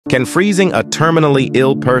Can freezing a terminally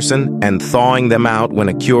ill person and thawing them out when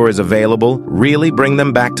a cure is available really bring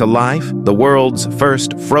them back to life? The world's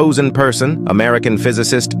first frozen person, American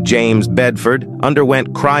physicist James Bedford,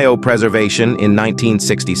 underwent cryopreservation in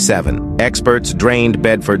 1967. Experts drained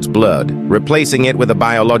Bedford's blood, replacing it with a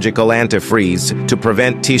biological antifreeze to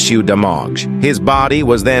prevent tissue damage. His body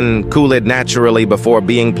was then cooled naturally before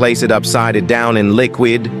being placed upside down in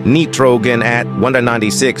liquid nitrogen at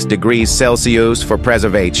 196 degrees Celsius for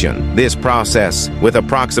preservation. This process, with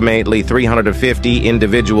approximately 350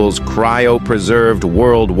 individuals cryopreserved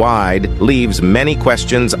worldwide, leaves many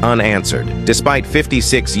questions unanswered. Despite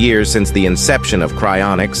 56 years since the inception of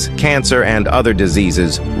cryonics, cancer and other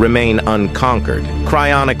diseases remain unconquered.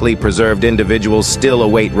 Cryonically preserved individuals still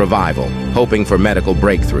await revival, hoping for medical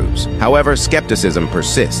breakthroughs. However, skepticism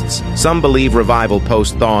persists. Some believe revival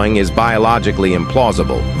post-thawing is biologically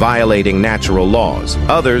implausible, violating natural laws.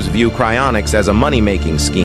 Others view cryonics as a money-making scheme,